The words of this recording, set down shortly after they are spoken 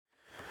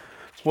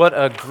What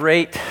a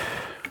great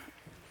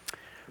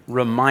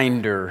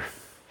reminder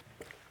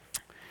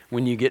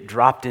when you get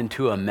dropped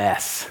into a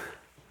mess.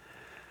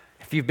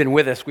 If you've been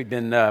with us, we've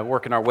been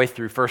working our way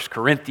through 1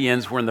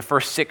 Corinthians. We're in the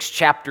first 6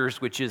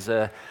 chapters, which is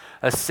a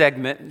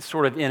segment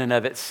sort of in and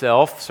of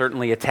itself,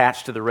 certainly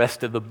attached to the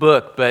rest of the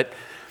book. But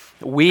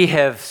we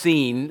have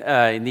seen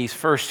in these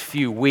first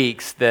few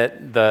weeks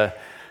that the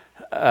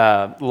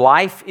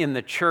life in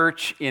the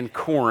church in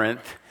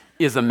Corinth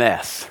is a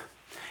mess.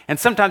 And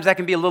sometimes that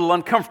can be a little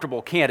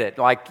uncomfortable, can't it?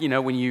 Like,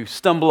 when you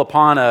stumble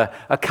upon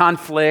a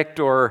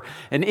conflict or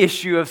an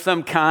issue of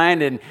some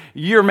kind, and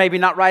you're maybe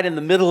not right in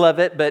the middle of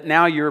it, but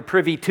now you're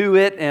privy to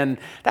it, and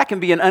that can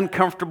be an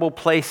uncomfortable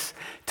place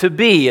to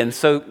be. And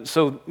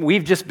so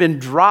we've just been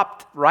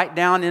dropped right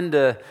down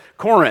into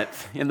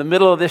Corinth, in the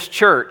middle of this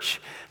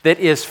church that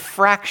is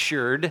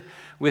fractured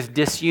with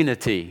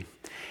disunity.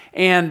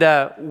 And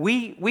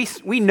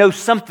we know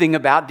something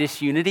about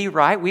disunity,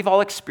 right? We've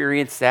all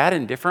experienced that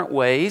in different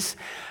ways.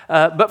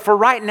 But for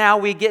right now,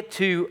 we get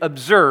to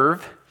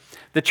observe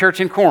the church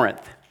in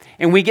Corinth.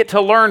 And we get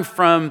to learn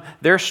from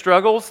their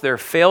struggles, their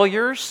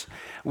failures.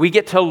 We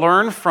get to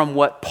learn from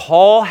what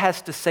Paul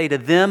has to say to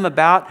them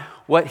about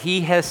what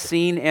he has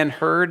seen and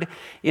heard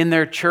in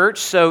their church.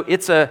 So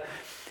it's a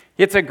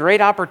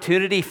great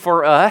opportunity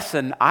for us,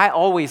 and I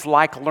always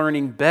like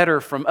learning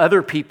better from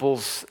other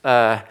people's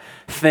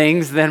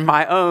things than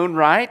my own,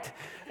 right?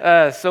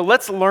 So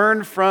let's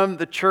learn from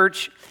the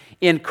church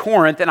in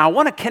Corinth, and I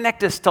want to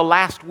connect us to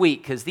last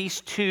week because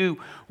these 2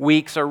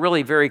 weeks are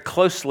really very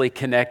closely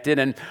connected,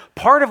 and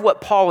part of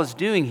what Paul is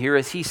doing here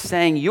is he's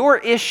saying your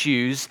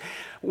issues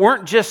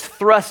weren't just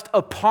thrust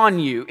upon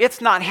you. It's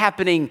not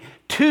happening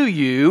to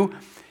you,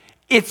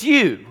 it's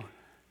you.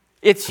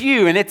 It's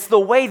you, and it's the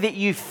way that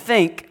you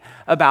think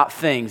about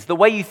things, the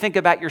way you think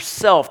about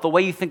yourself, the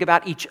way you think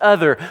about each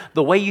other,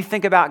 the way you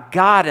think about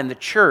God and the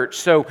church.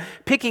 So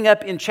picking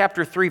up in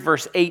chapter 3,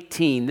 verse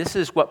 18, this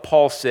is what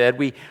Paul said.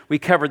 We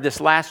covered this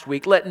last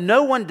week. Let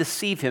no one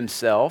deceive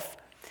himself.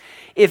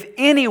 If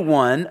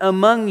anyone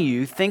among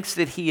you thinks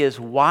that he is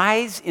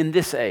wise in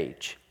this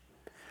age,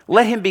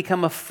 let him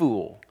become a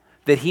fool,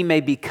 that he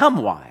may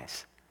become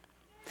wise.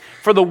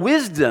 For the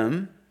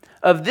wisdom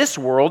of this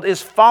world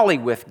is folly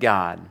with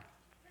God.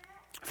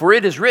 For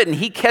it is written,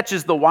 he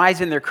catches the wise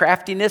in their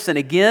craftiness. And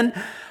again,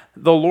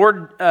 the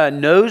Lord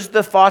knows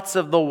the thoughts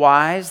of the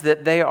wise,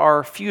 that they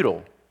are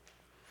futile.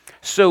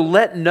 So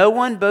let no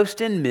one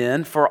boast in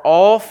men, for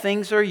all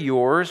things are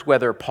yours,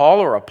 whether Paul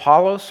or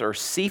Apollos or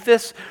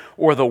Cephas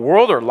or the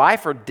world or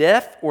life or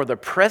death or the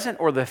present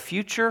or the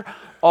future,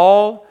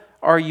 all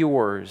are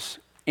yours.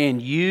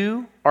 And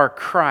you are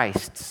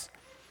Christ's,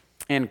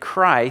 and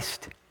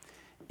Christ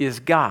is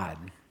God.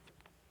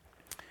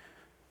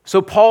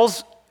 So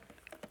Paul's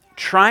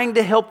trying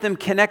to help them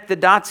connect the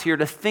dots here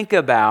to think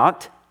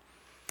about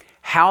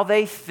how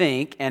they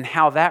think and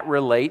how that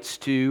relates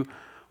to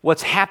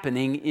what's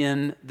happening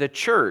in the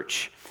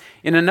church.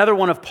 In another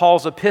one of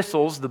Paul's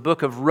epistles, the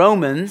book of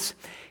Romans,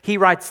 he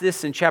writes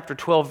this in chapter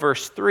 12,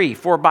 verse 3,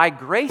 "For by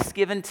grace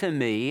given to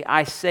me,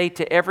 I say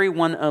to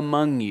everyone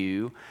among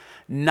you,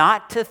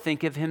 not to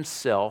think of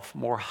himself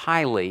more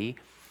highly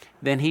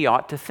than he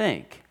ought to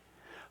think,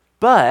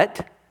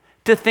 but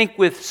to think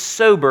with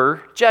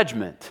sober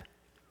judgment,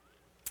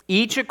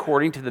 each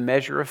according to the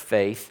measure of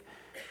faith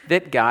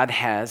that God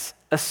has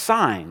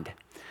assigned."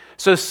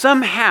 So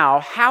somehow,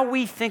 how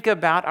we think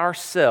about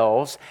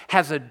ourselves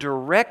has a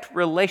direct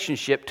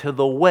relationship to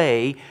the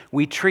way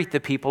we treat the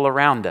people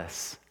around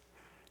us.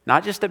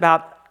 Not just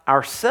about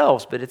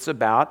ourselves, but it's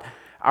about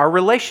our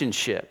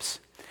relationships.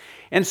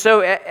 And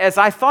so as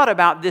I thought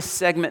about this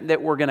segment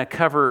that we're going to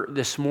cover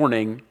this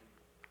morning,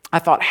 I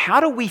thought, how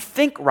do we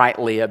think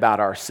rightly about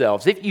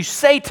ourselves? If you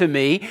say to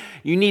me,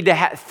 you need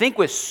to think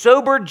with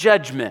sober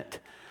judgment,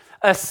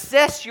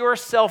 assess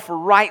yourself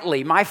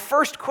rightly, my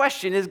first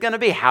question is going to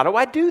be, how do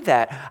I do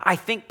that? I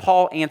think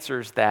Paul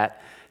answers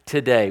that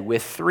today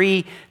with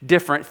 3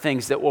 different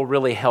things that will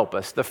really help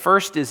us. The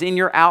first is in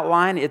your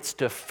outline. It's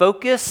to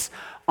focus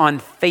on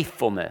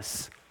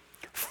faithfulness.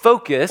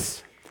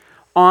 Focus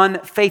on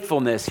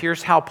faithfulness.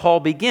 Here's how Paul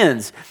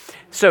begins.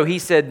 So he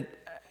said,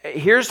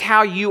 here's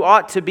how you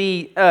ought to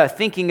be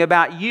thinking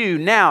about you.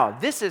 Now,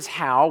 this is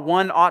how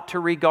one ought to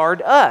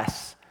regard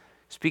us,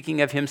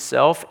 speaking of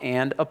himself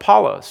and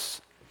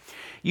Apollos.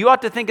 You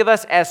ought to think of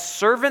us as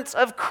servants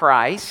of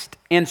Christ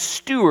and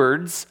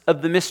stewards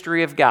of the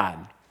mystery of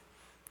God.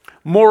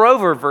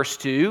 Moreover, verse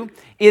 2,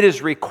 it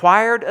is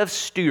required of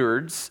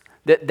stewards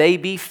that they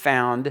be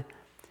found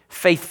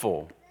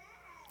faithful.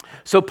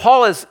 So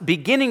Paul is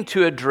beginning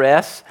to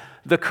address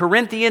the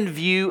Corinthian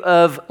view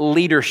of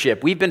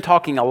leadership. We've been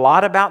talking a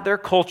lot about their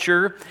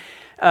culture.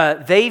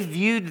 They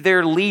viewed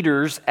their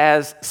leaders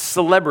as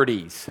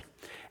celebrities,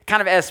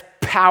 kind of as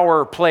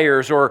power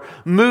players or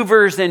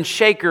movers and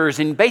shakers.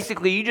 And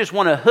basically, you just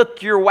want to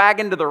hook your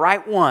wagon to the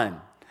right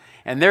one,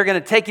 and they're going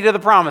to take you to the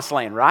promised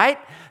land, right?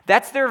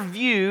 That's their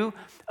view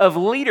of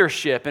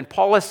leadership. And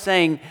Paul is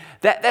saying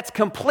that that's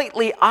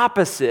completely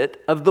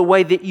opposite of the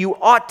way that you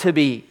ought to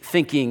be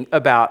thinking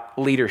about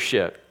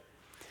leadership.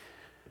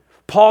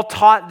 Paul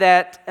taught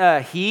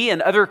that he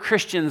and other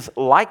Christians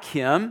like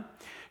him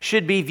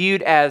should be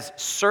viewed as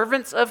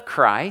servants of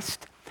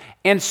Christ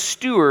and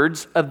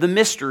stewards of the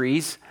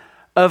mysteries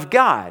of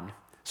God.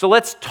 So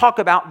let's talk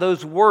about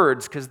those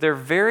words because they're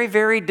very,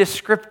 very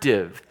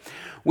descriptive.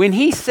 When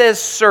he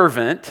says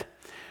servant,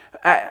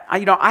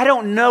 I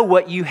don't know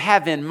what you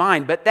have in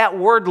mind, but that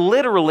word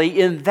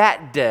literally in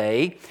that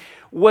day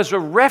was a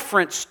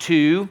reference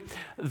to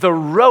the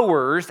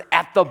rowers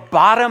at the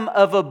bottom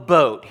of a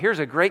boat. Here's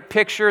a great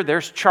picture.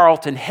 There's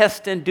Charlton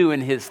Heston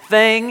doing his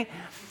thing.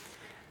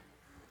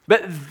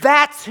 But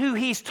that's who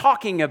he's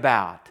talking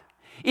about.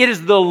 It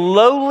is the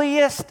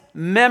lowliest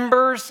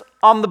members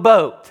on the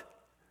boat.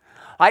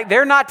 Like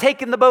they're not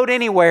taking the boat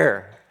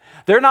anywhere.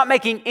 They're not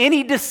making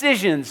any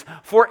decisions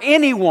for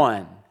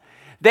anyone.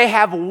 They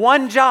have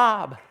one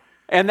job,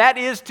 and that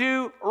is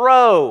to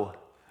row.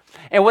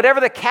 And whatever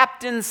the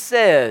captain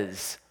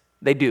says,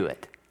 they do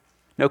it.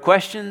 No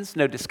questions,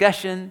 no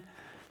discussion.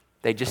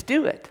 They just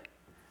do it.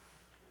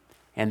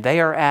 And they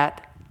are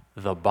at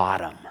the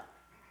bottom.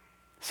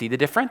 See the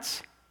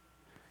difference?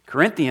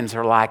 Corinthians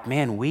are like,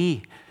 man,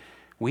 we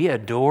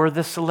adore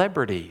the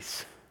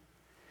celebrities.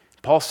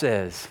 Paul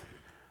says,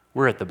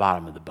 we're at the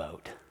bottom of the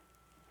boat.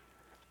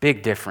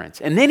 Big difference.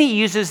 And then he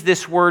uses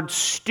this word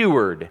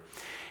steward.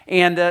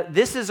 And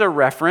this is a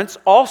reference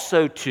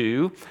also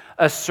to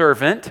a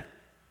servant.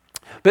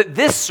 But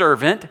this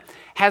servant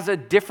has a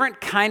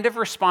different kind of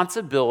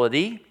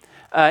responsibility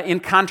in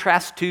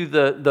contrast to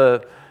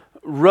the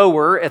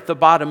rower at the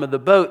bottom of the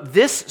boat.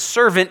 This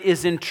servant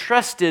is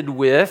entrusted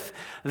with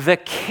the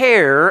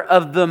care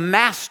of the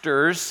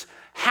master's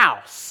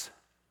house.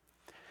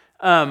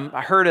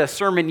 I heard a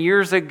sermon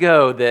years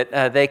ago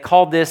that they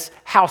called this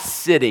house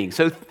sitting.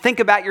 So think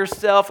about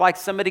yourself like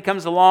somebody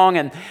comes along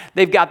and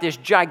they've got this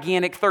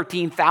gigantic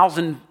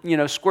 13,000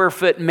 square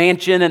foot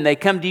mansion, and they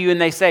come to you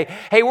and they say,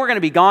 hey, we're going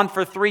to be gone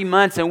for 3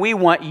 months and we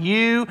want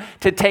you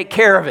to take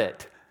care of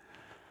it.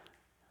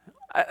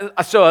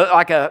 So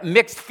like a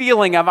mixed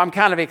feeling of I'm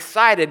kind of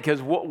excited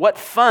because what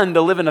fun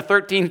to live in a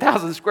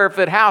 13,000 square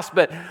foot house,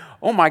 but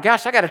oh my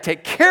gosh, I got to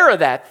take care of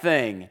that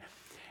thing.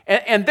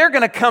 And they're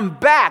going to come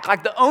back,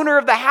 like the owner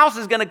of the house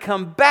is going to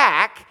come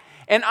back,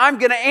 and I'm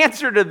going to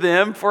answer to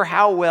them for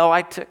how well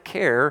I took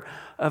care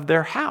of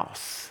their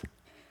house.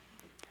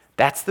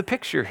 That's the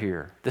picture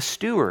here, the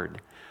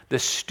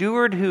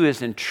steward who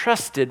is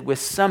entrusted with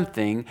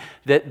something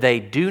that they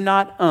do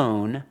not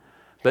own,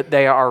 but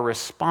they are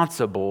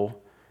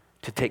responsible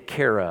to take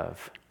care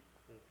of.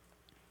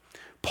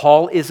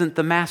 Paul isn't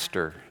the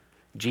master,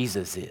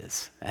 Jesus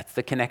is. That's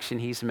the connection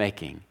he's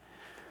making.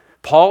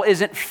 Paul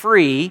isn't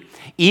free,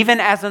 even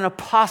as an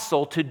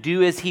apostle, to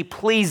do as he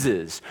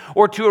pleases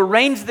or to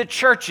arrange the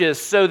churches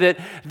so that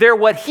they're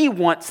what he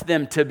wants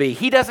them to be.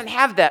 He doesn't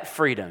have that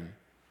freedom.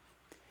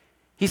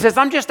 He says,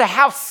 I'm just a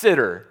house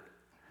sitter.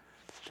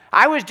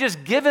 I was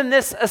just given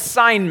this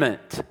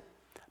assignment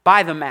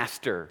by the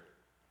master.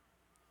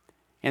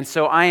 And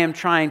so I am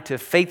trying to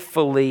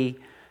faithfully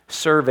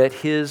serve at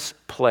his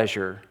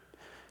pleasure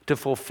to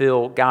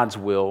fulfill God's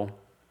will,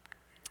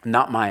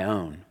 not my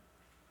own.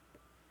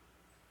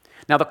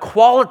 Now, the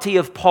quality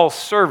of Paul's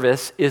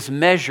service is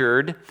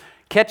measured,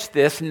 catch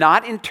this,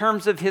 not in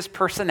terms of his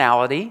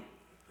personality,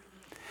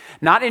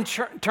 not in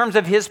terms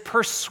of his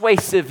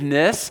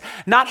persuasiveness,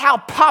 not how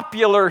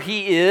popular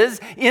he is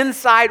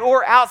inside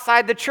or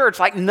outside the church.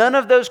 Like none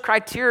of those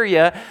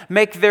criteria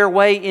make their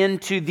way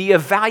into the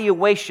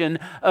evaluation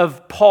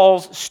of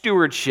Paul's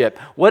stewardship.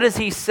 What does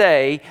he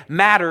say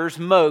matters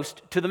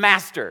most to the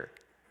master?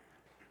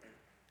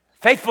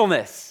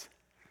 Faithfulness.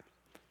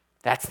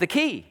 That's the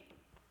key.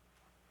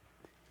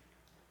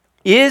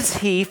 Is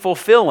he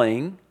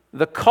fulfilling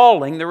the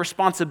calling, the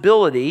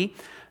responsibility,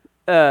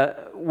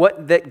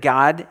 that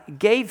God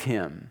gave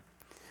him?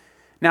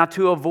 Now,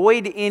 to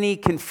avoid any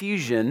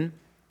confusion,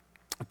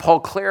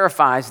 Paul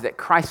clarifies that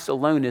Christ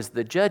alone is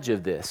the judge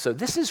of this. So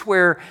this is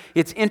where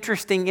it's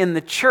interesting in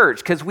the church,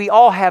 because we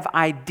all have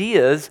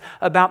ideas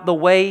about the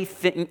way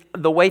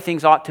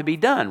things ought to be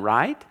done,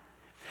 right?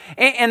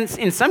 And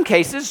in some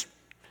cases,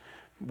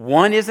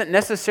 one isn't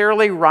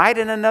necessarily right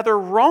and another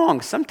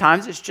wrong.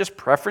 Sometimes it's just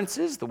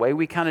preferences, the way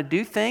we kind of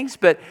do things.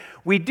 But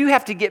we do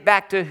have to get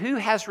back to who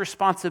has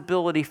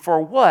responsibility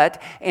for what,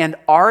 and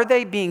are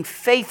they being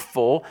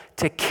faithful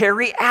to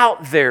carry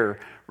out their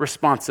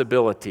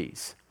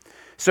responsibilities?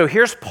 So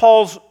here's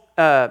Paul's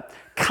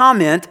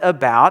comment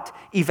about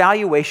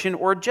evaluation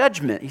or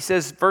judgment. He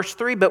says, verse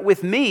 3, but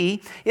with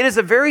me, it is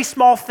a very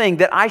small thing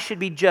that I should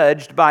be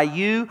judged by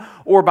you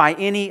or by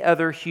any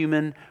other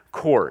human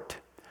court.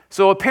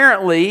 So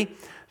apparently,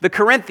 the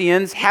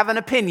Corinthians have an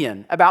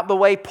opinion about the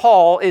way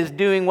Paul is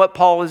doing what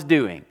Paul is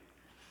doing.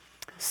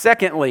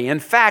 Secondly, in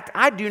fact,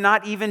 I do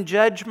not even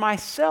judge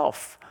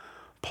myself,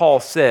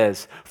 Paul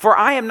says, for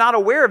I am not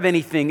aware of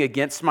anything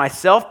against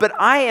myself, but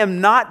I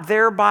am not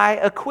thereby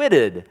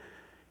acquitted.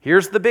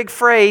 Here's the big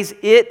phrase,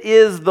 it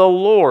is the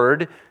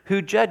Lord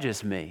who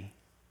judges me.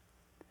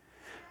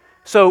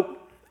 So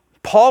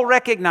Paul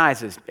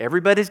recognizes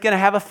everybody's going to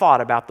have a thought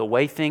about the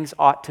way things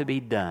ought to be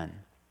done.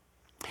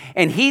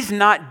 And he's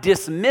not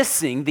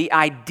dismissing the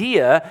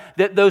idea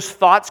that those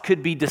thoughts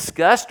could be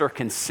discussed or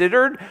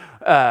considered,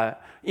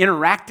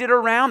 interacted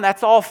around.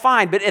 That's all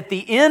fine. But at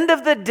the end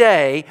of the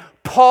day,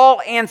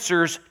 Paul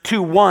answers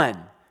to one.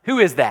 Who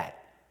is that?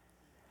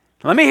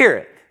 Let me hear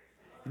it.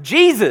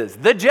 Jesus,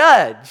 the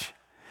judge.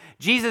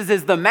 Jesus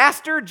is the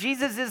master,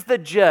 Jesus is the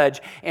judge,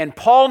 and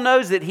Paul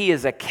knows that he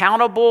is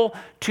accountable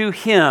to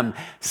him.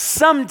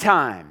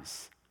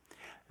 Sometimes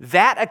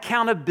that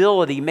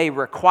accountability may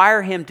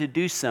require him to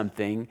do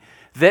something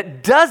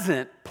that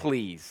doesn't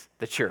please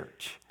the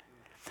church,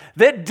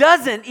 that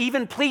doesn't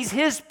even please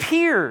his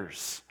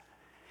peers.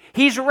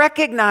 He's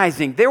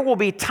recognizing there will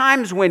be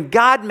times when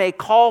God may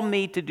call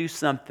me to do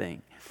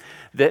something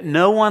that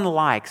no one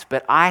likes,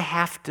 but I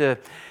have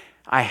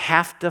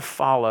to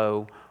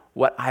follow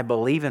what I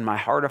believe in my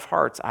heart of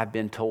hearts I've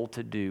been told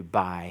to do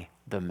by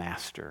the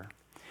master.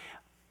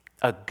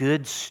 A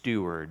good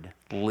steward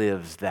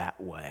lives that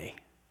way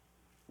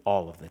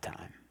all of the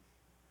time,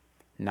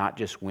 not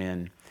just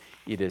when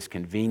it is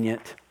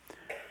convenient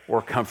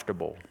or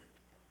comfortable.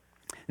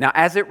 Now,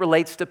 as it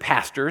relates to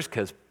pastors,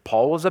 because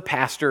Paul was a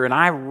pastor, and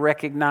I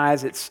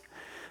recognize this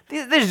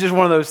is just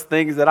one of those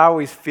things that I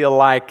always feel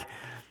like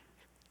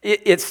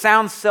it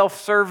sounds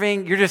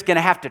self-serving. You're just going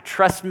to have to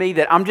trust me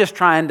that I'm just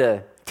trying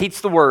to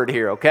teach the word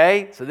here,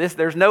 okay? So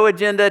there's no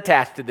agenda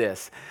attached to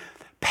this.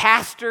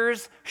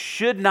 Pastors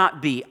should not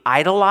be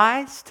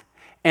idolized,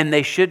 and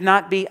they should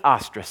not be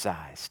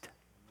ostracized,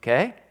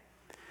 okay?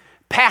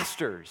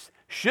 Pastors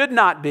should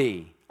not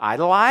be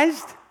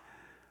idolized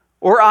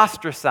or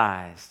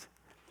ostracized,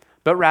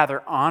 but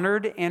rather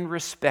honored and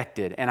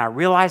respected. And I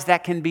realize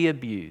that can be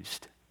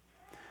abused.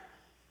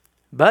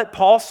 But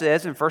Paul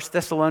says in 1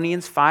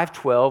 Thessalonians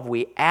 5:12,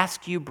 we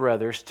ask you,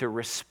 brothers, to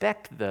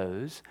respect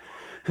those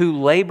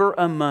who labor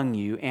among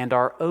you and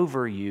are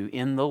over you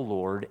in the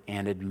Lord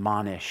and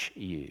admonish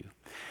you.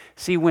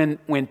 See,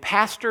 when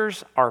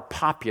pastors are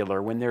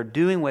popular, when they're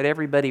doing what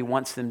everybody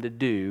wants them to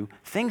do,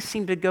 things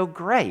seem to go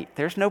great.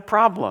 There's no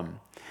problem.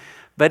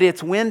 But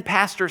it's when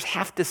pastors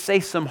have to say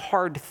some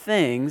hard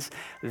things,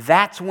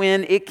 that's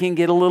when it can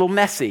get a little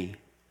messy.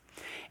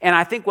 And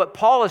I think what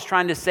Paul is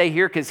trying to say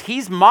here, because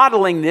he's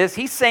modeling this,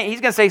 he's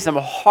going to say some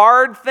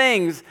hard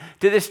things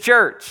to this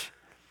church.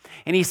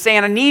 And he's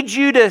saying, I need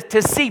you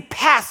to see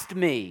past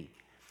me.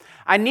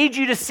 I need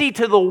you to see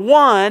to the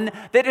one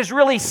that is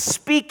really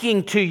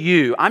speaking to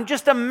you. I'm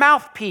just a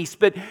mouthpiece,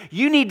 but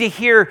you need to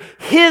hear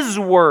his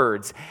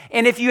words.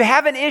 And if you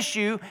have an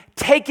issue,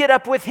 take it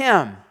up with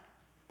him.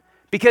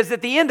 Because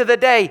at the end of the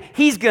day,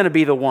 he's going to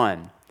be the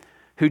one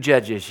who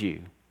judges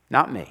you,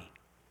 not me.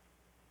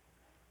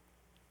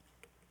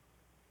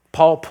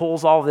 Paul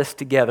pulls all this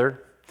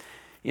together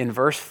in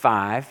verse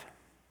 5.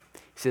 He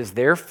says,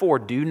 therefore,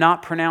 do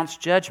not pronounce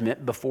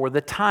judgment before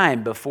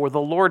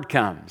the Lord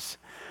comes,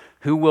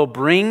 who will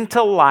bring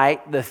to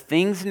light the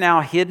things now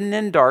hidden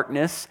in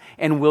darkness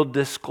and will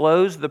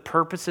disclose the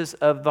purposes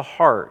of the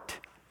heart.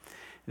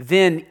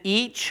 Then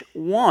each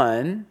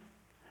one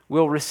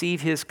will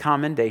receive his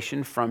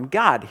commendation from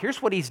God. Here's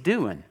what he's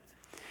doing.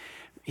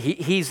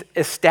 He's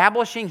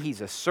establishing, he's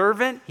a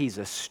servant, he's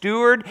a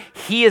steward.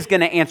 He is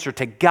going to answer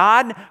to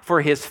God for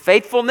his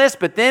faithfulness,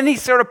 but then he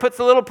sort of puts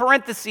a little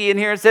parenthesis in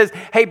here and says,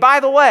 hey, by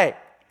the way,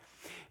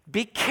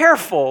 be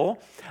careful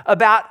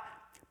about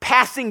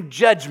passing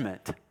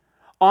judgment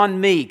on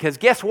me, because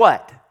guess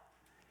what?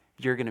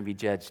 You're going to be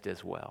judged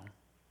as well.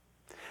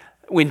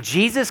 When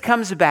Jesus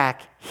comes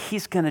back,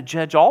 he's going to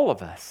judge all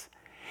of us.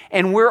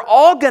 And we're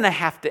all going to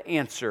have to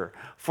answer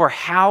for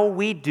how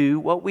we do,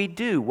 what we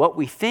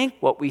think,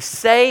 what we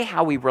say,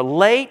 how we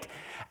relate,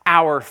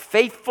 our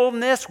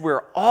faithfulness.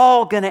 We're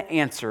all going to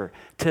answer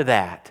to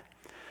that.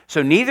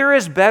 So neither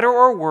is better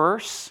or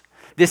worse.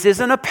 This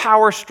isn't a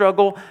power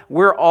struggle.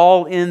 We're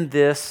all in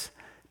this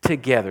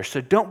together. So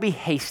don't be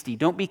hasty.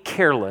 Don't be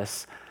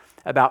careless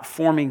about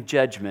forming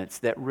judgments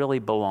that really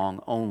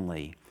belong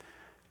only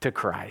to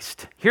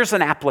Christ. Here's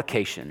an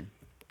application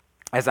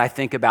as I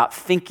think about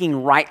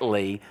thinking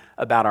rightly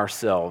about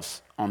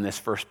ourselves on this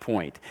first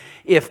point.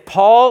 If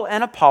Paul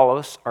and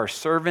Apollos are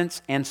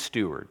servants and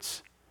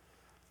stewards,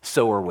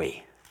 so are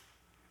we.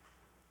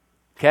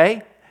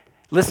 Okay?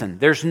 Listen,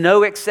 there's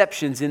no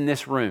exceptions in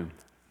this room.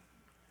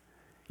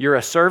 You're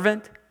a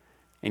servant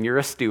and you're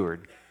a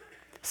steward.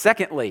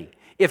 Secondly,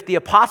 if the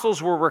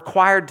apostles were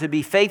required to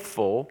be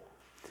faithful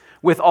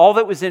with all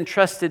that was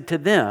entrusted to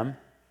them,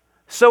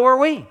 so are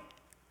we.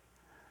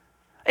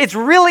 It's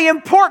really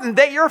important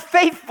that you're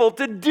faithful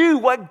to do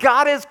what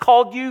God has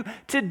called you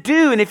to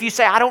do. And if you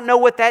say, I don't know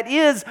what that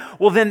is,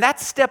 well, then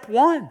that's step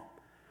one.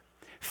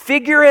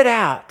 Figure it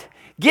out.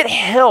 Get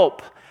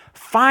help.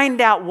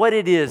 Find out what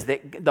it is,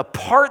 that the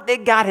part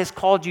that God has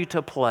called you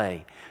to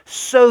play,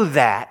 so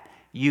that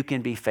you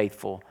can be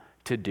faithful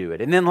to do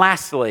it. And then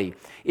lastly,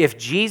 if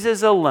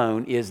Jesus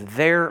alone is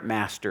their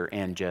master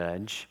and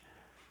judge,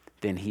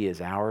 then he is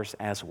ours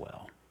as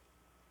well.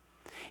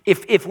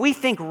 If we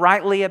think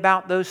rightly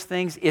about those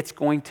things, it's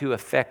going to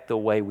affect the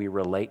way we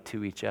relate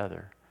to each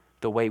other,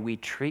 the way we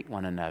treat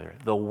one another,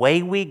 the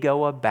way we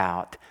go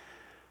about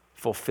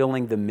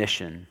fulfilling the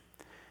mission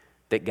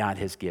that God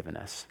has given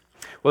us.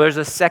 Well, there's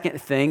a second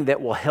thing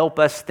that will help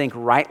us think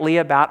rightly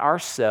about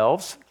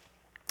ourselves,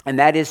 and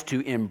that is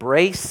to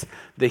embrace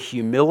the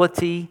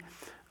humility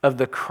of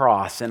the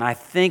cross. And I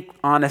think,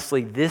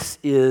 honestly, this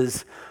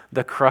is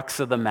the crux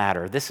of the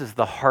matter. This is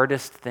the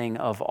hardest thing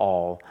of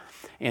all,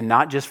 and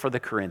not just for the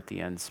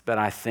Corinthians, but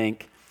I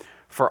think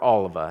for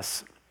all of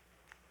us.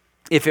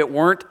 If it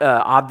weren't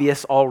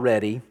obvious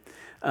already,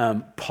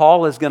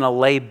 Paul is going to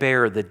lay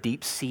bare the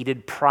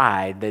deep-seated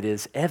pride that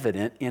is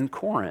evident in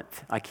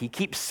Corinth. Like he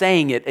keeps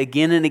saying it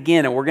again and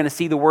again, and we're going to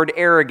see the word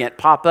arrogant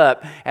pop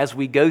up as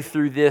we go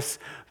through this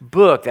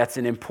book. That's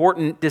an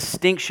important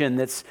distinction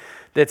that's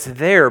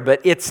there,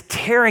 but it's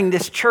tearing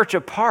this church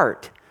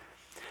apart.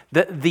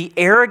 The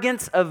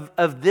arrogance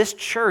of this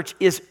church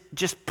is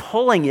just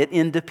pulling it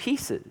into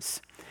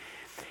pieces.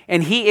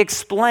 And he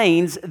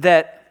explains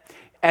that,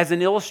 as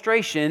an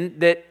illustration,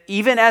 that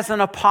even as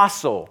an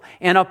apostle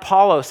and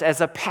Apollos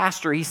as a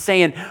pastor, he's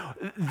saying,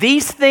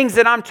 these things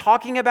that I'm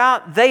talking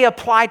about, they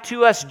apply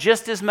to us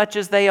just as much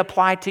as they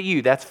apply to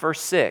you. That's verse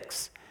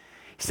 6.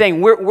 He's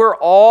saying we're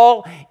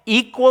all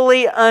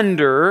equally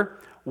under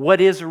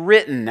what is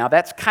written. Now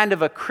that's kind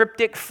of a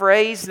cryptic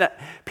phrase that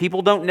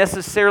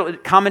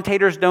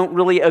commentators don't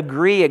really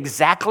agree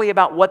exactly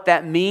about what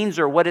that means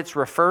or what it's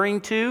referring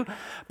to.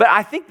 But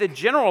I think the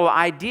general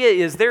idea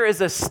is there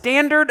is a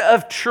standard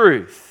of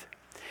truth,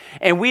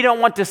 and we don't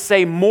want to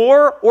say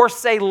more or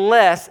say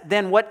less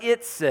than what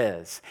it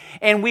says.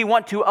 And we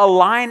want to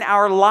align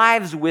our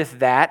lives with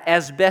that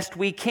as best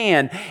we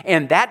can.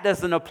 And that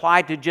doesn't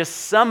apply to just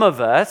some of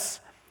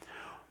us.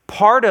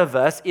 Part of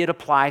us, it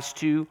applies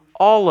to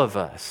all of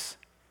us.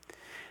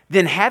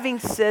 Then, having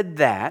said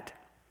that,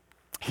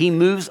 he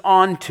moves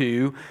on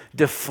to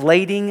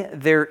deflating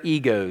their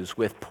egos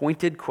with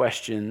pointed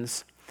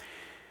questions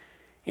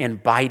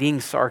and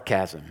biting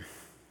sarcasm.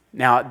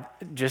 Now,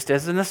 just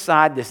as an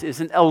aside, this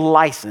isn't a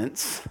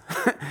license.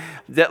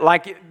 That,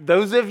 like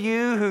those of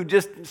you who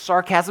just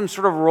sarcasm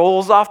sort of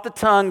rolls off the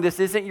tongue, this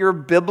isn't your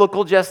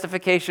biblical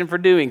justification for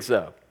doing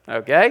so.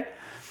 Okay?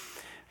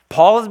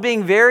 Paul is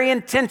being very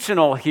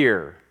intentional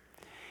here.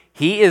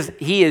 He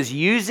is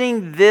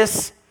using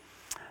this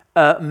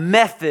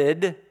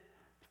method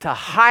to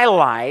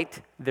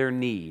highlight their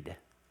need.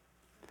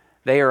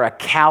 They are a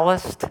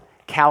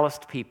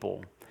calloused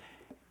people.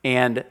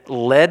 And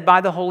led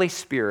by the Holy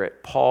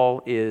Spirit,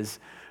 Paul is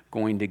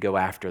going to go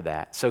after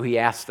that. So he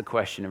asks the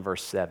question in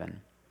verse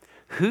 7.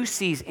 Who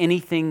sees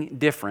anything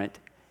different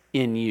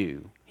in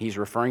you? He's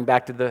referring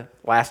back to the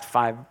last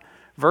 5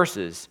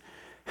 verses.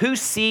 Who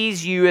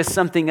sees you as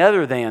something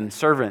other than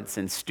servants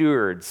and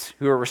stewards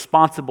who are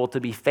responsible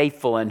to be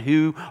faithful and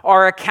who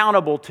are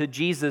accountable to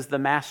Jesus, the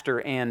Master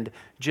and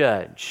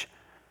Judge?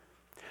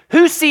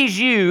 Who sees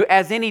you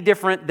as any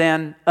different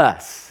than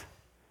us?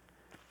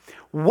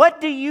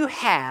 What do you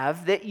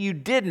have that you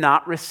did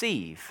not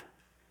receive?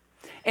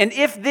 And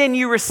if then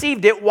you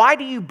received it, why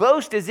do you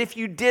boast as if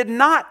you did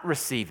not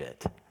receive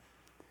it?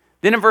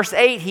 Then in verse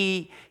 8,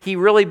 he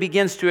really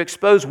begins to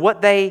expose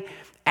what they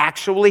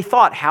actually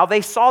thought, how they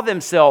saw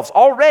themselves.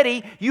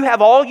 Already, you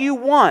have all you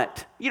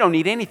want. You don't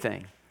need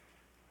anything.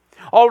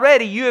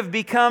 Already, you have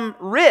become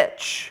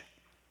rich.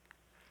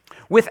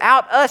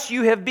 Without us,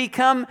 you have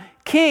become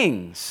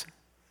kings.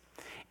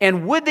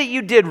 And would that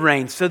you did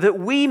reign, so that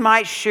we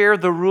might share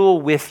the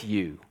rule with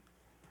you.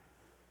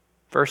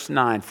 Verse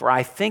 9, for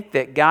I think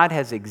that God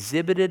has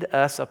exhibited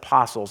us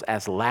apostles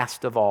as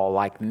last of all,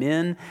 like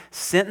men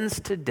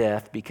sentenced to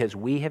death, because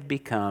we have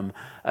become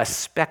a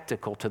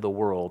spectacle to the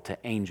world, to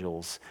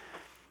angels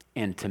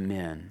and to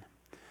men.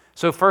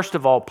 So first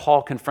of all,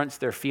 Paul confronts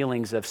their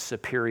feelings of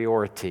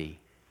superiority.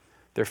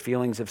 Their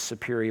feelings of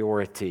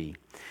superiority.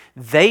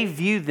 They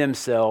view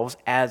themselves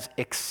as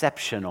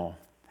exceptional.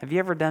 Have you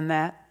ever done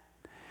that?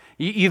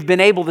 You've been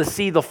able to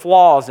see the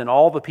flaws in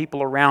all the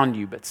people around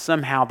you, but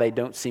somehow they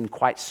don't seem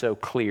quite so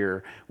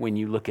clear when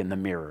you look in the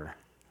mirror.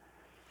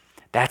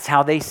 That's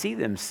how they see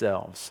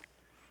themselves.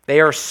 They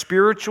are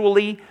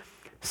spiritually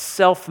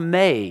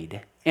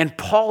self-made. And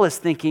Paul is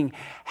thinking,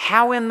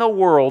 how in the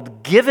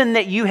world, given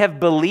that you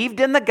have believed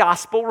in the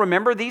gospel,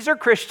 remember these are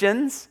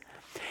Christians,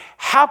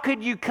 how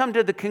could you come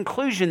to the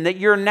conclusion that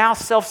you're now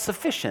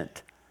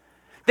self-sufficient?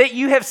 That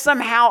you have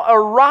somehow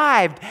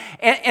arrived?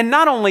 And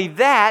not only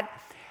that,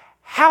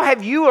 how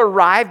have you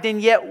arrived and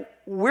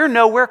yet we're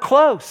nowhere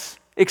close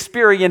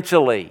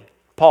experientially?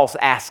 Paul's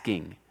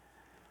asking.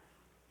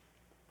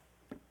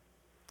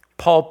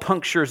 Paul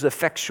punctures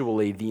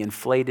effectually the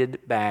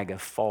inflated bag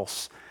of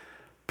false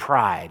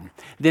pride.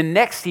 Then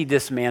next he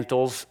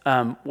dismantles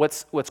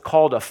what's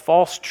called a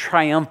false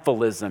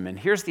triumphalism. And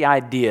here's the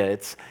idea.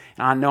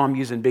 I know I'm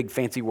using big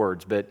fancy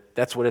words, but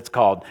that's what it's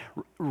called.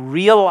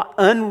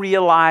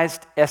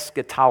 Unrealized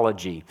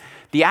eschatology.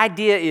 The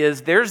idea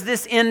is there's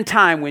this end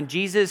time when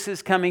Jesus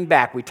is coming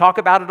back. We talk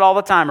about it all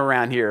the time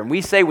around here. And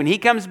we say when he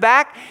comes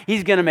back,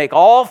 he's going to make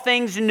all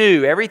things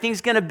new. Everything's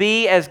going to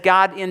be as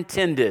God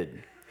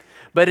intended.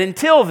 But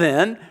until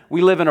then,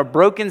 we live in a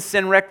broken,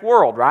 sin-wrecked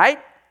world, right?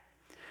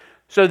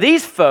 So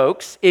these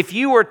folks, if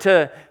you were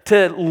to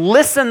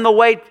listen the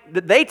way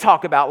that they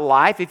talk about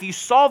life, if you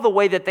saw the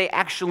way that they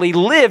actually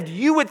lived,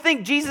 you would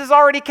think Jesus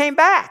already came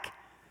back.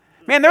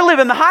 Man, they're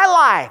living the high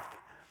life.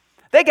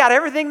 They got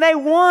everything they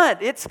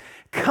want. It's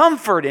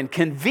comfort and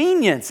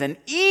convenience and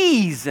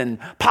ease and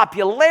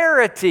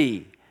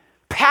popularity,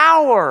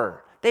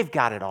 power. They've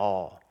got it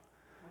all.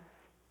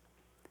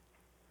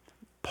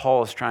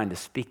 Paul is trying to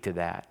speak to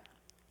that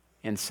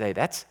and say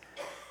that's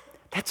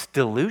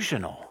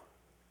delusional.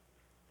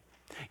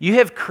 You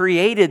have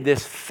created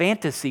this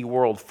fantasy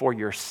world for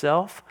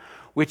yourself,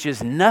 which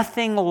is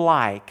nothing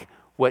like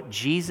what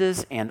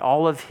Jesus and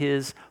all of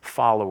his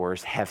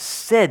followers have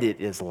said it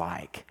is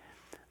like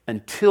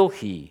until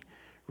he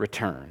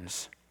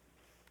returns.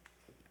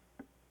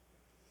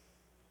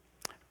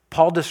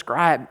 Paul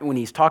described, when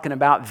he's talking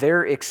about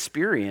their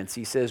experience,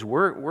 he says,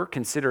 we're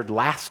considered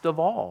last of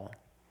all,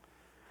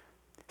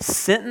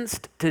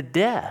 sentenced to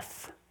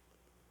death,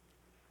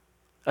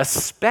 a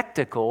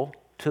spectacle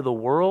to the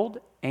world,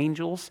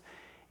 angels,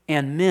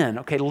 and men.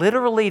 Okay,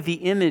 literally the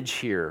image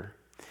here,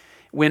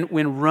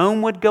 when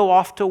Rome would go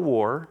off to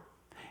war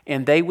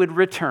and they would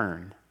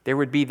return, there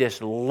would be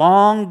this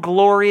long,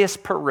 glorious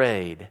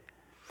parade.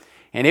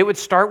 And it would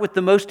start with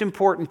the most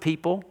important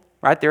people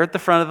right there at the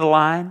front of the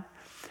line.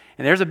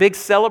 And there's a big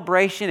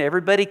celebration.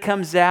 Everybody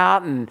comes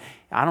out, and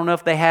I don't know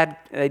if they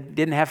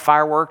didn't have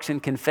fireworks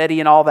and confetti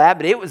and all that,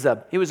 but it was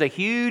a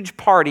huge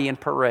party and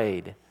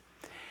parade.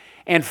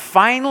 And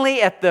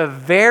finally, at the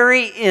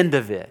very end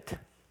of it,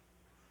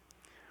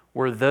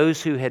 were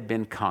those who had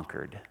been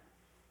conquered.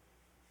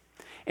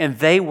 And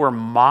they were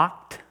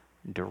mocked,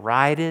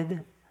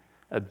 derided,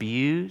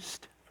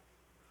 abused.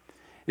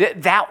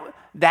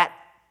 That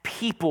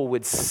people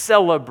would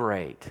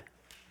celebrate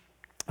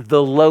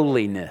the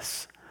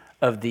lowliness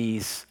of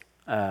these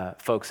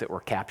folks that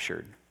were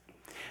captured.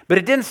 But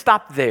it didn't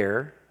stop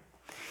there.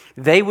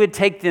 They would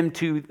take them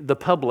to the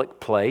public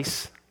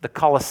place, the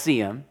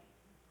Colosseum,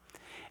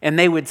 and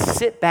they would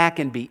sit back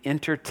and be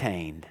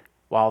entertained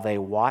while they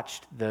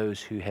watched those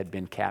who had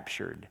been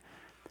captured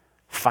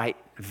fight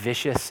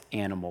vicious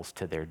animals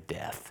to their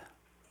death.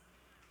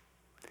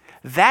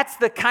 That's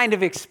the kind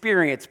of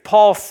experience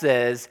Paul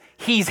says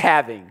he's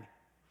having,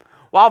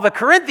 while the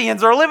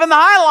Corinthians are living the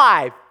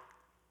high life.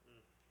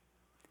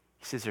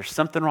 He says, there's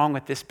something wrong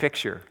with this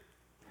picture,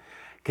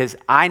 because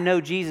I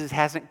know Jesus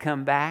hasn't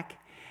come back,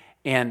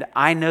 and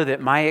I know that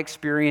my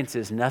experience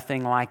is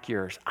nothing like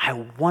yours.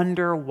 I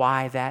wonder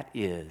why that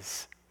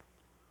is.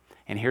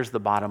 And here's the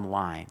bottom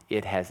line.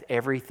 It has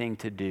everything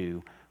to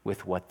do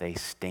with what they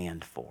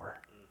stand for.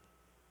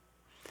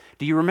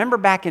 Do you remember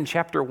back in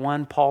chapter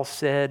 1, Paul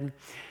said,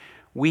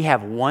 we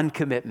have one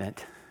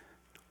commitment,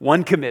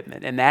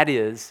 and that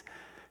is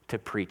to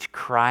preach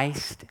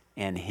Christ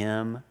and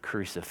Him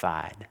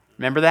crucified.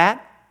 Remember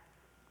that?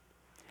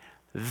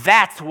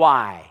 That's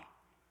why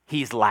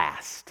He's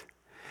last.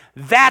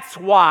 That's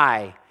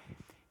why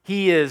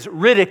He is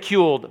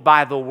ridiculed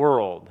by the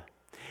world.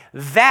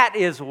 That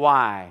is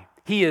why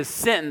He is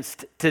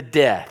sentenced to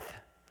death.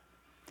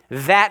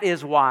 That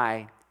is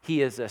why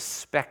He is a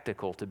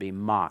spectacle to be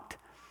mocked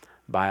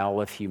by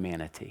all of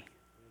humanity.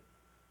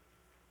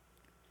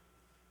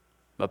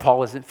 But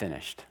Paul isn't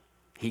finished.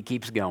 He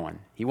keeps going.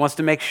 He wants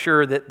to make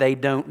sure that they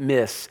don't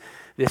miss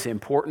this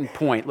important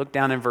point. Look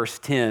down in verse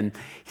 10.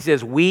 He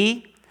says,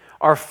 we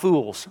are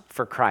fools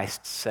for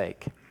Christ's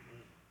sake,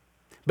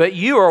 but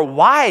you are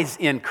wise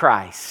in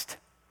Christ.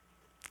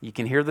 You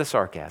can hear the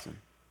sarcasm.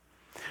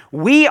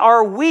 We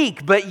are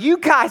weak, but you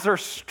guys are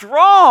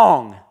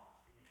strong.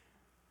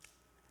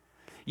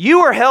 You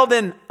are held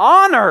in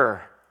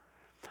honor.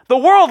 The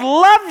world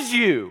loves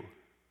you.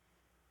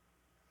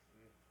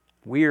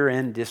 We are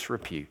in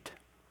disrepute.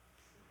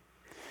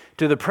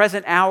 To the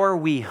present hour,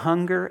 we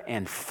hunger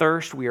and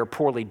thirst. We are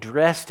poorly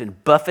dressed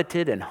and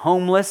buffeted and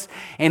homeless,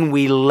 and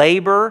we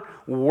labor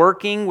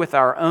working with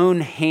our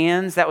own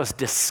hands. That was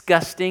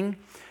disgusting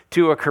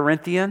to a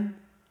Corinthian.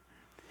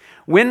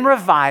 When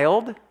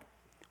reviled,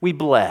 we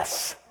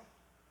bless.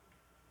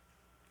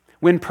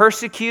 When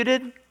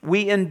persecuted,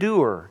 we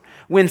endure.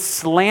 When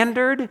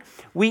slandered,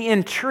 we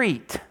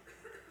entreat.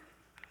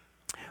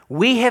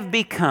 We have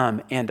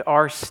become and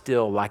are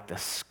still like the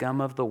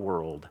scum of the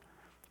world,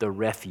 the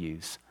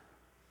refuse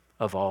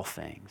of all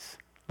things.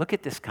 Look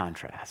at this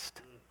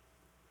contrast.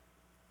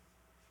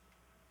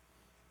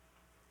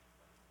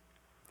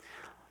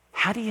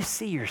 How do you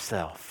see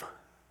yourself?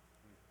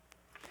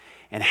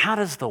 And how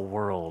does the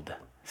world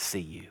see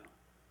you?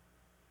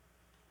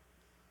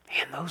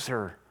 Man, those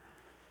are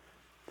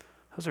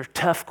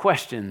tough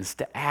questions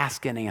to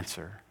ask and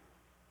answer.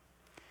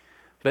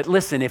 But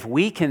listen, if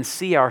we can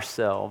see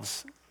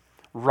ourselves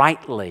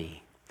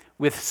rightly,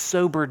 with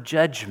sober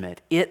judgment,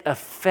 it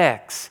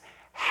affects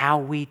how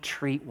we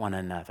treat one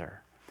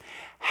another,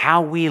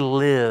 how we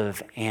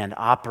live and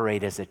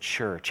operate as a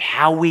church,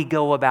 how we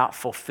go about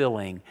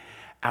fulfilling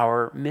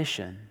our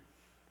mission.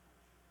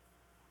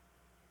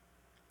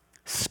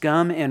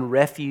 Scum and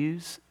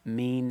refuse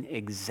mean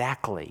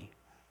exactly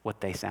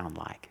what they sound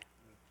like.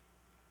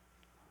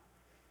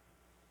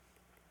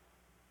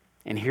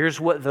 And here's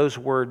what those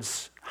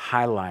words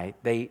highlight.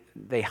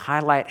 They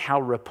highlight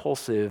how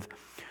repulsive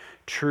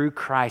true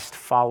Christ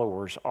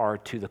followers are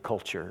to the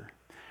culture.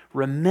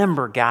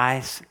 Remember,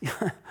 guys,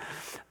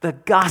 the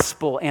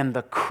gospel and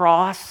the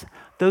cross,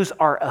 those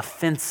are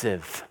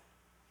offensive.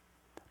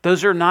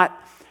 Those are not,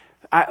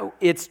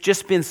 it's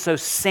just been so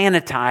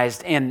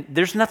sanitized, and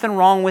there's nothing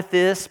wrong with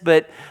this,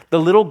 but the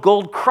little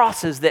gold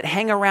crosses that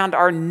hang around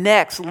our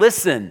necks,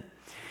 listen,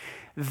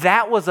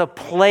 that was a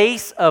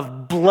place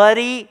of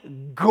bloody,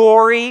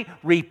 gory,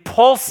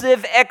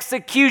 repulsive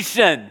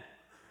execution.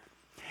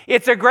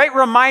 It's a great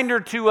reminder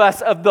to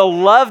us of the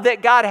love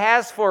that God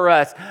has for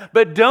us.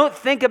 But don't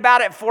think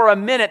about it for a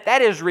minute.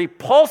 That is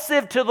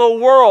repulsive to the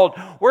world.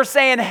 We're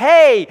saying,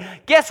 hey,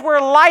 guess where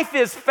life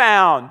is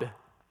found?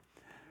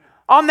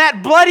 On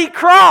that bloody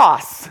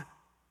cross.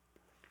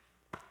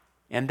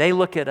 And they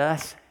look at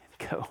us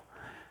and go,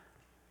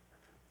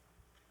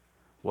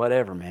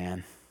 whatever,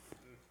 man.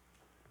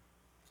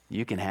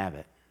 You can have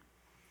it.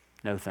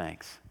 No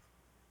thanks.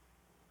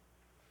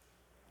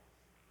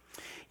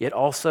 It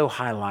also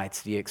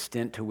highlights the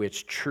extent to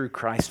which true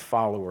Christ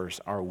followers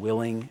are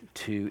willing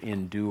to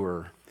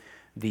endure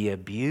the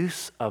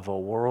abuse of a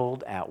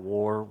world at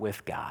war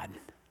with God.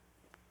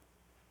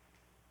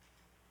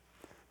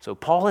 So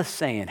Paul is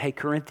saying, hey,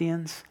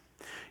 Corinthians,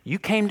 you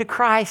came to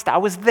Christ. I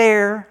was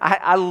there.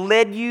 I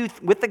led you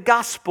with the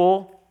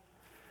gospel.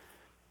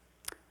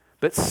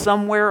 But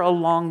somewhere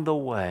along the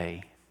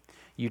way,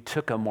 you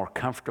took a more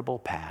comfortable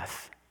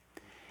path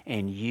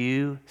and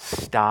you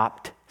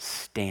stopped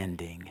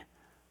standing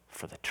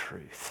for the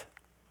truth.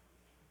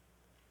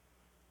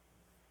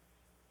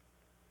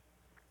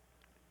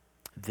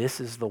 This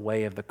is the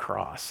way of the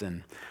cross.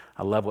 And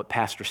I love what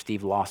Pastor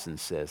Steve Lawson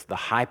says. The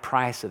high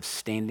price of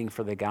standing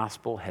for the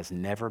gospel has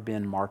never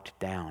been marked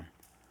down.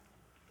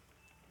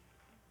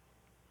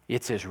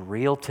 It's as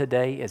real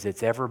today as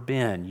it's ever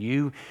been.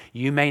 You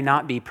may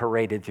not be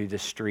paraded through the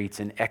streets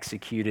and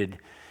executed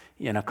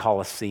in a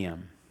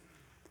coliseum,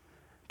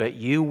 but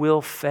you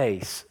will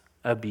face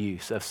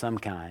abuse of some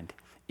kind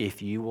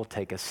if you will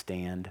take a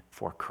stand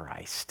for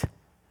Christ.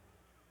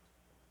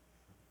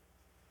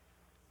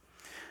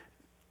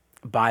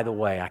 By the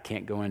way, I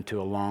can't go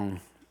into a long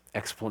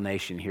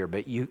explanation here,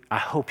 but I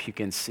hope you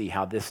can see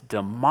how this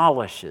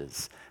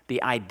demolishes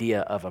the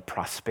idea of a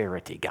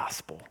prosperity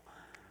gospel.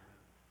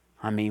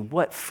 I mean,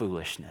 what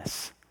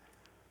foolishness.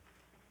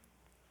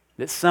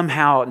 That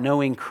somehow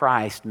knowing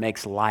Christ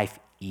makes life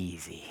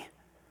easy.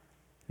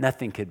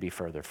 Nothing could be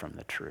further from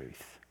the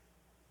truth.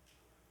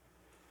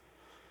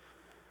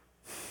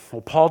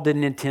 Well, Paul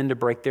didn't intend to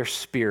break their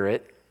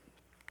spirit.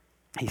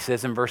 He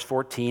says in verse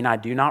 14, I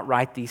do not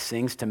write these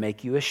things to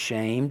make you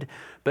ashamed,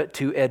 but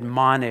to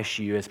admonish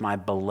you as my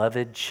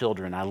beloved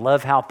children. I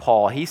love how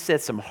Paul, he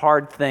said some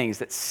hard things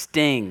that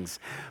stings,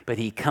 but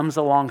he comes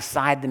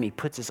alongside them, he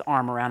puts his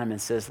arm around them and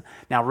says,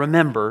 now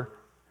remember,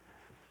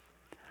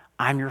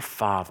 I'm your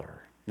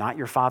father, not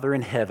your father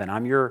in heaven.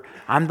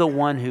 I'm the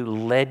one who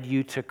led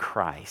you to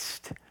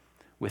Christ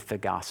with the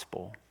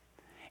gospel.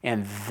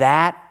 And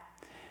that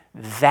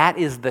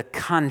is the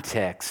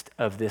context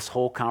of this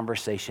whole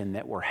conversation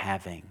that we're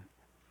having.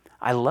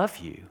 I love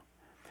you.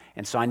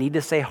 And so I need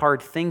to say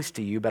hard things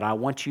to you, but I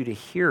want you to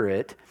hear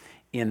it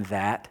in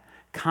that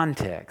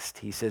context.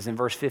 He says in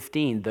verse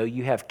 15, though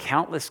you have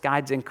countless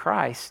guides in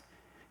Christ,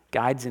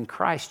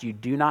 you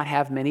do not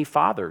have many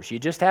fathers. You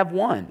just have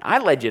one. I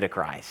led you to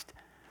Christ.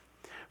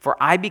 For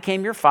I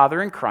became your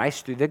father in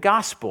Christ through the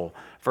gospel.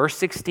 Verse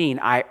 16,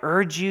 I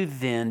urge you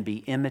then be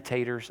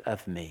imitators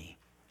of me.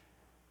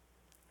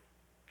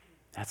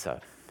 That's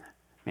a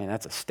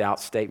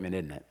stout statement,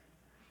 isn't it?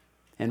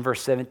 In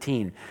verse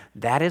 17,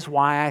 that is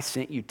why I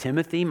sent you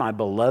Timothy, my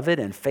beloved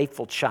and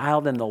faithful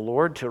child in the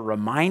Lord, to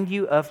remind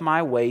you of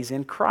my ways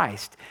in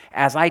Christ,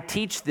 as I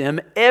teach them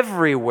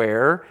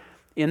everywhere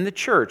in the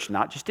church,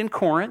 not just in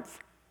Corinth,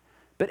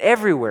 but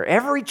everywhere.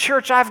 Every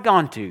church I've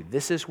gone to,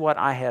 this is what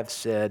I have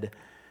said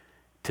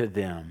to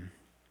them.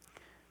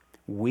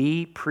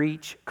 We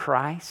preach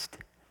Christ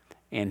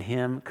and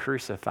Him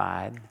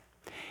crucified.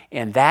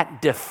 And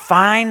that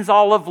defines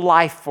all of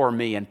life for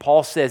me. And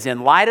Paul says,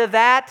 in light of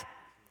that,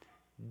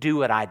 do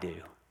what I do.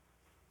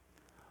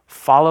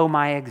 Follow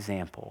my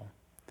example.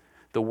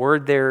 The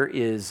word there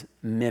is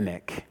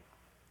mimic.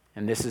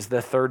 And this is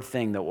the third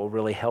thing that will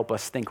really help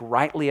us think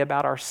rightly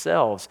about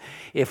ourselves.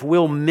 If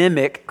we'll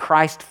mimic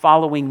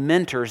Christ-following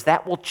mentors,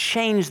 that will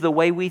change the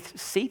way we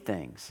see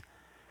things.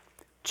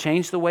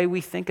 Change the way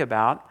we think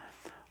about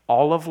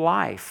all of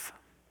life.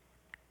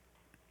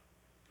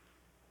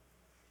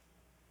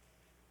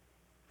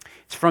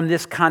 It's from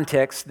this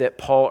context that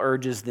Paul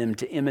urges them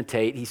to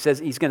imitate. He says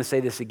he's going to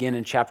say this again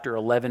in chapter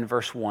 11,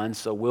 verse 1,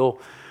 so we'll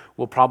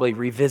probably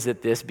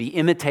revisit this. Be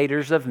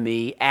imitators of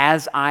me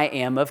as I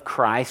am of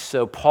Christ.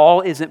 So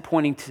Paul isn't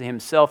pointing to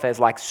himself as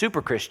like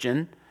super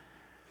Christian,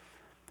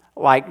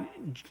 like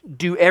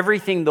do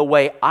everything the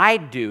way I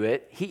do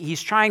it.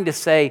 He's trying to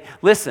say,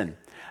 listen,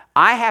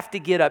 I have to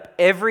get up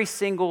every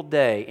single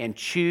day and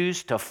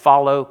choose to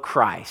follow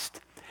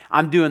Christ.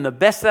 I'm doing the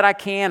best that I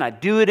can. I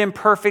do it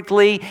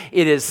imperfectly.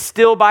 It is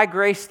still by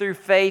grace through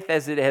faith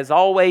as it has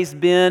always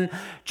been.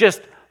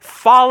 Just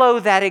follow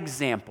that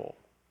example.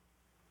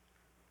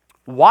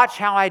 Watch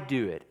how I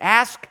do it.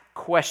 Ask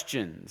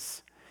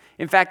questions.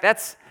 In fact,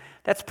 that's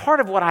part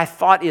of what I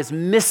thought is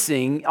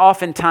missing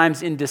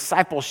oftentimes in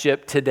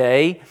discipleship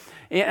today.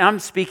 And I'm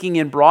speaking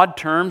in broad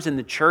terms in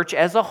the church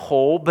as a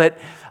whole, but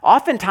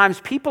oftentimes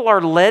people are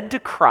led to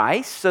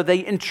Christ, so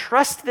they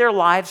entrust their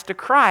lives to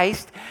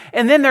Christ,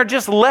 and then they're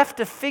just left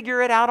to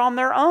figure it out on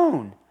their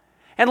own.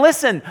 And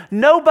listen,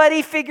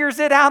 nobody figures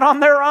it out on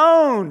their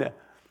own.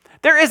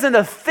 There isn't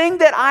a thing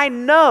that I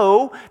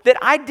know that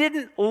I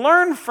didn't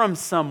learn from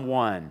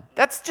someone.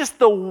 That's just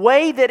the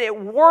way that it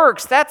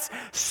works. That's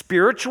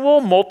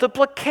spiritual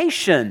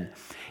multiplication.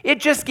 It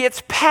just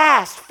gets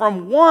passed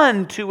from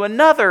one to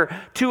another,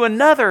 to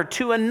another,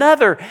 to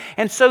another.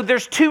 And so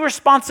there's two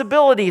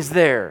responsibilities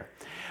there.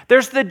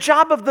 There's the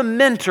job of the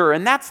mentor,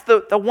 and that's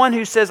the one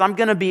who says, I'm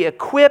going to be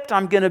equipped,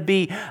 I'm going to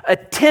be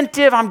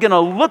attentive, I'm going to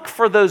look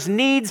for those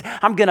needs,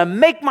 I'm going to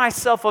make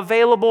myself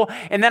available,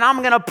 and then I'm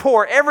going to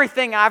pour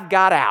everything I've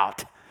got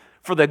out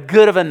for the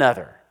good of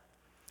another.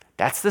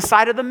 That's the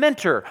side of the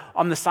mentor.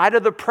 On the side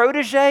of the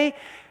protege,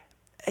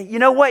 you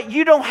know what?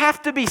 You don't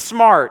have to be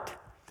smart.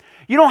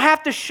 You don't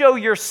have to show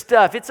your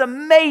stuff. It's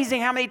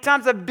amazing how many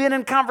times I've been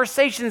in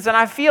conversations and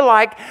I feel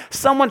like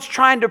someone's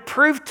trying to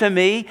prove to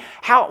me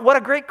what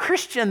a great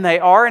Christian they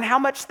are and how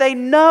much they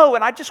know.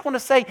 And I just want to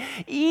say,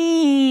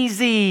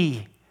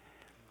 easy.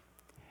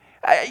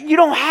 You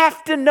don't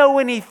have to know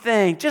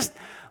anything. Just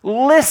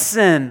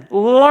listen,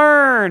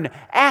 learn,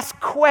 ask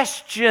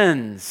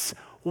questions,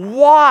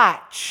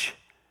 watch.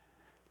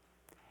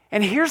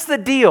 And here's the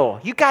deal.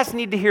 You guys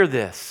need to hear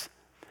this.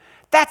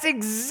 That's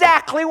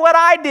exactly what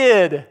I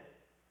did.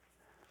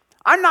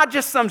 I'm not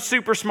just some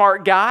super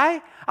smart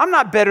guy. I'm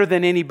not better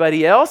than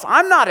anybody else.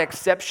 I'm not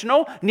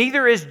exceptional.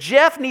 Neither is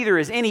Jeff, neither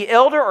is any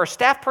elder or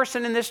staff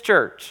person in this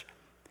church.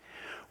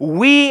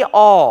 We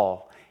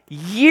all,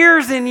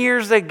 years and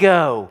years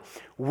ago,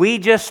 we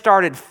just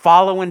started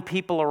following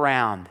people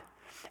around,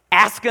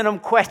 asking them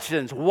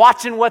questions,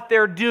 watching what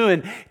they're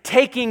doing,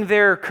 taking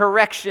their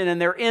correction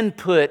and their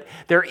input,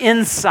 their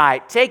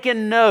insight,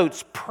 taking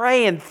notes,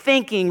 praying,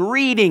 thinking,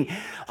 reading.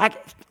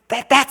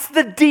 That's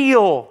the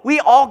deal. We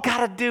all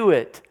got to do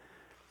it.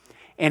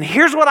 And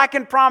here's what I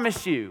can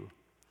promise you.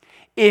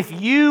 If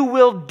you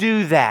will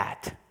do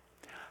that,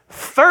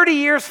 30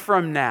 years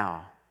from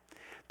now,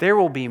 there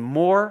will be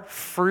more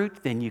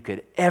fruit than you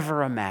could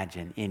ever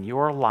imagine in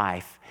your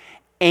life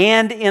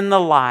and in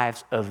the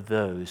lives of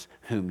those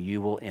whom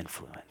you will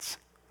influence.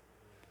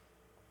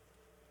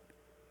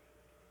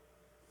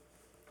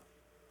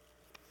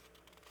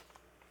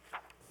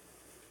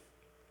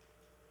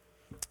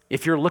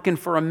 If you're looking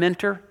for a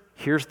mentor,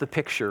 here's the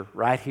picture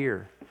right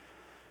here.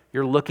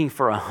 You're looking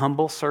for a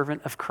humble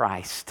servant of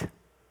Christ.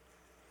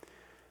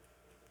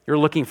 You're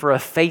looking for a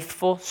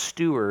faithful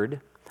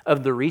steward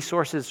of the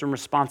resources and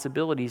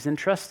responsibilities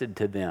entrusted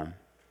to them.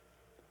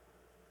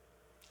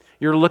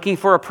 You're looking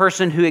for a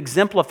person who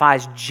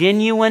exemplifies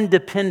genuine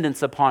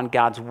dependence upon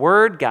God's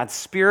Word, God's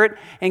Spirit,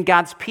 and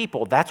God's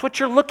people. That's what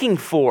you're looking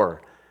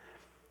for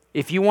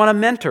if you want a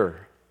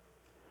mentor.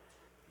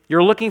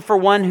 You're looking for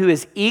one who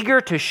is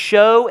eager to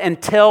show and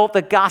tell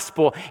the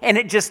gospel, and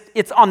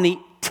it's on the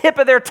tip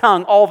of their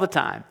tongue all the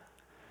time.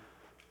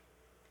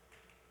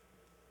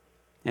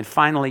 And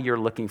finally, you're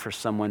looking for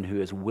someone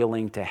who is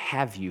willing to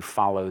have you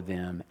follow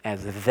them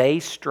as they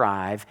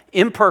strive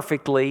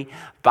imperfectly,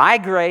 by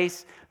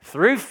grace,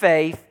 through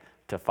faith,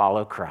 to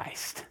follow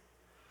Christ.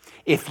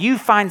 If you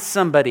find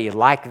somebody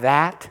like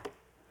that,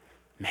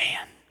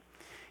 man,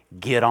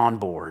 get on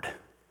board.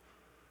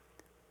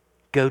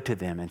 Go to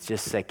them and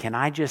just say, can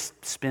I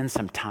just spend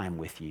some time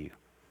with you?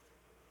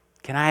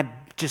 Can I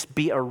just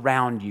be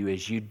around you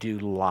as you do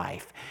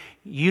life?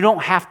 You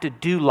don't have to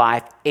do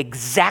life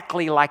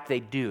exactly like they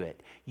do it.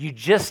 You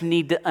just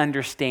need to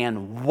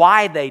understand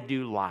why they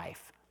do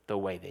life the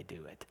way they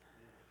do it.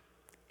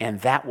 And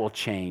that will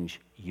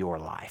change your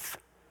life.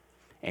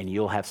 And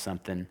you'll have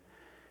something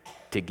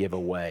to give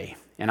away.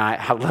 And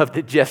I love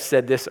that Jeff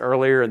said this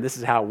earlier, and this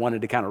is how I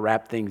wanted to kind of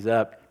wrap things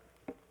up.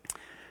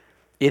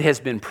 It has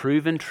been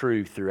proven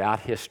true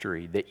throughout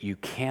history that you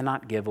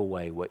cannot give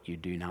away what you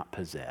do not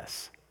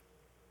possess.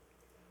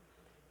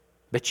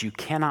 But you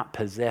cannot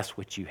possess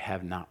what you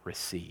have not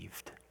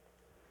received.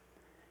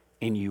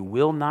 And you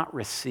will not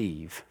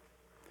receive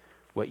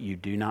what you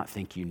do not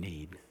think you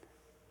need.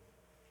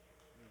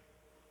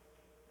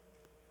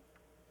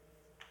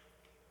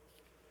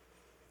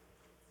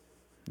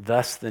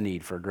 Thus the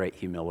need for great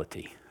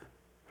humility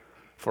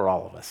for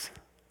all of us,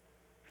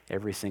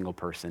 every single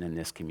person in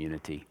this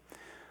community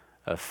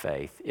of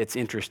faith. It's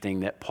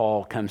interesting that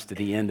Paul comes to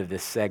the end of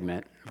this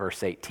segment,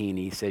 verse 18.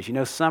 He says,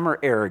 some are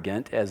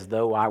arrogant as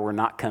though I were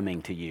not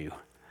coming to you.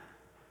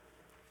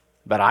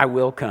 But I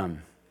will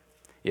come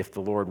if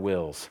the Lord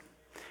wills.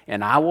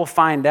 And I will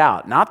find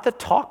out, not the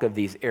talk of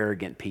these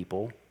arrogant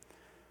people,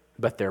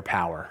 but their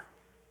power.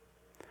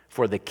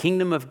 For the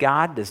kingdom of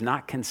God does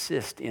not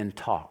consist in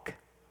talk,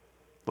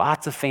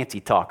 Lots of fancy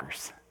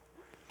talkers.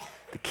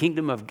 The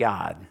kingdom of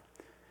God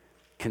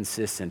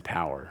consists in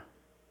power.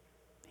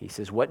 He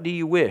says, what do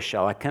you wish?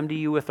 Shall I come to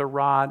you with a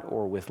rod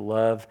or with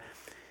love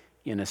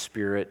in a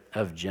spirit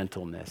of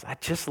gentleness? I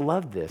just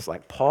love this.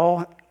 Like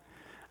Paul,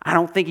 I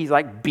don't think he's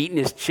like beating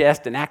his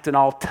chest and acting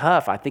all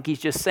tough. I think he's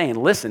just saying,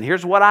 listen,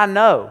 here's what I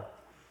know.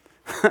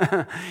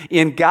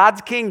 In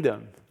God's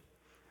kingdom,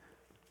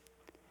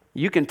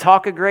 you can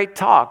talk a great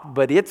talk,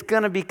 but it's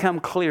going to become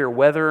clear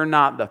whether or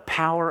not the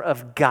power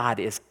of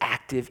God is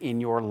active in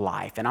your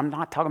life. And I'm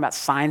not talking about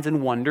signs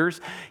and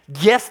wonders.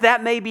 Yes,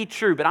 that may be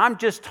true, but I'm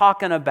just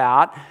talking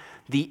about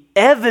the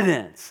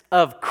evidence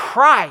of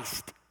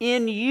Christ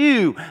in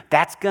you.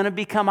 That's going to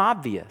become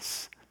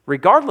obvious,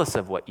 regardless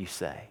of what you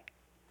say.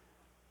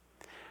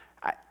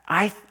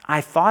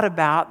 I thought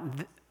about,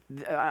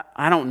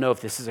 I don't know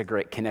if this is a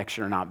great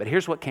connection or not, but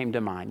here's what came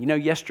to mind. You know,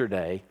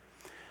 yesterday,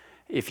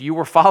 if you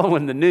were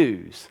following the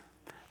news,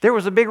 there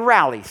was a big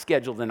rally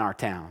scheduled in our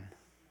town.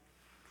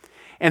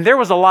 And there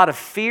was a lot of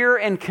fear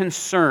and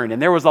concern,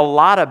 and there was a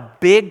lot of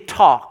big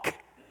talk.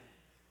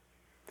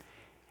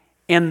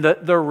 And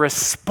the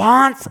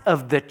response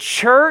of the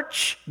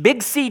church,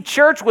 Big C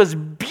Church, was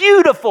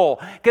beautiful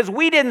because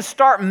we didn't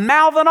start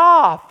mouthing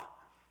off.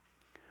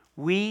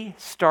 We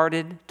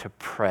started to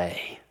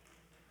pray.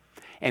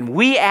 And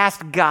we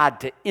asked God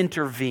to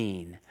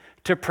intervene,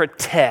 to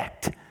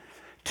protect,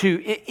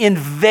 to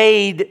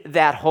invade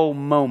that whole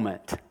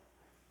moment.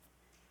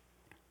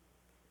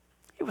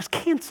 It was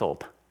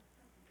canceled.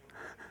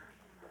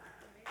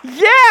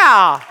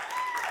 Yeah!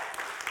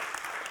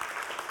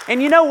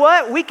 And you know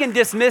what? We can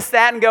dismiss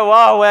that and go,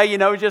 oh, well, you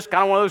know, just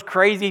kind of one of those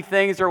crazy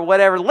things or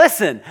whatever.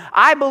 Listen,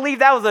 I believe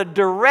that was a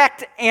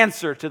direct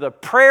answer to the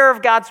prayer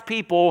of God's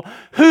people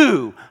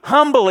who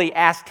humbly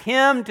asked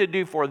Him to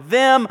do for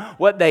them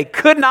what they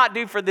could not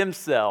do for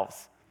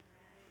themselves.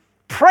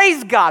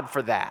 Praise God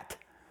for that.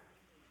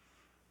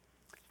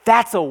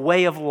 That's a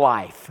way of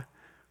life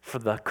for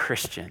the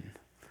Christian,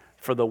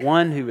 for the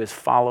one who is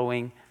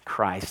following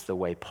Christ the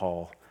way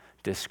Paul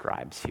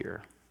describes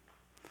here.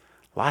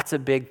 Lots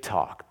of big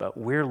talk, but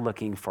we're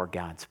looking for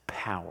God's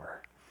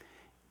power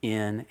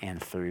in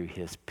and through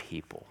His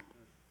people.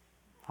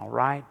 All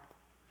right?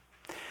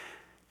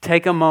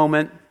 Take a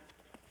moment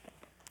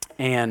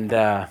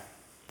and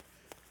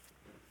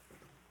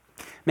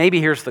maybe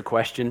here's the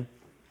question.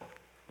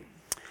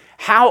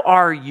 How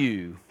are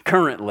you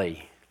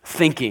currently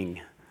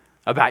thinking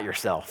about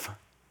yourself?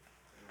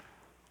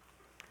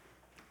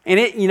 And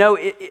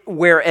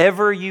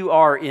wherever you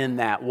are in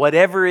that,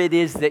 whatever it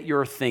is that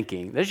you're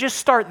thinking, let's just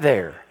start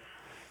there.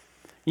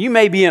 You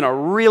may be in a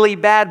really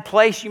bad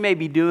place, you may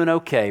be doing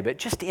okay, but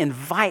just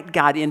invite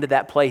God into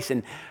that place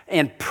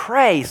and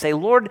pray. Say,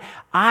 Lord,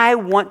 I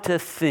want to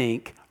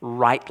think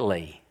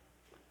rightly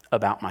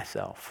about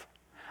myself.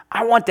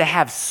 I want to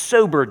have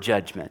sober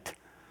judgment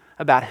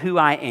about who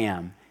I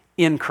am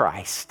in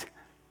Christ.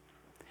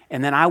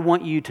 And then I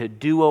want you to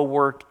do a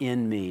work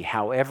in me,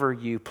 however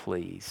you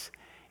please,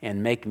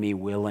 and make me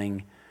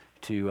willing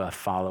to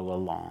follow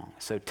along.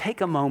 So take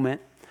a moment,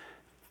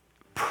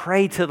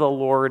 pray to the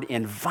Lord,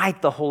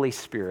 invite the Holy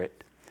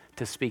Spirit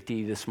to speak to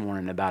you this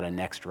morning about a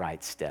next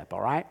right step,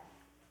 all right?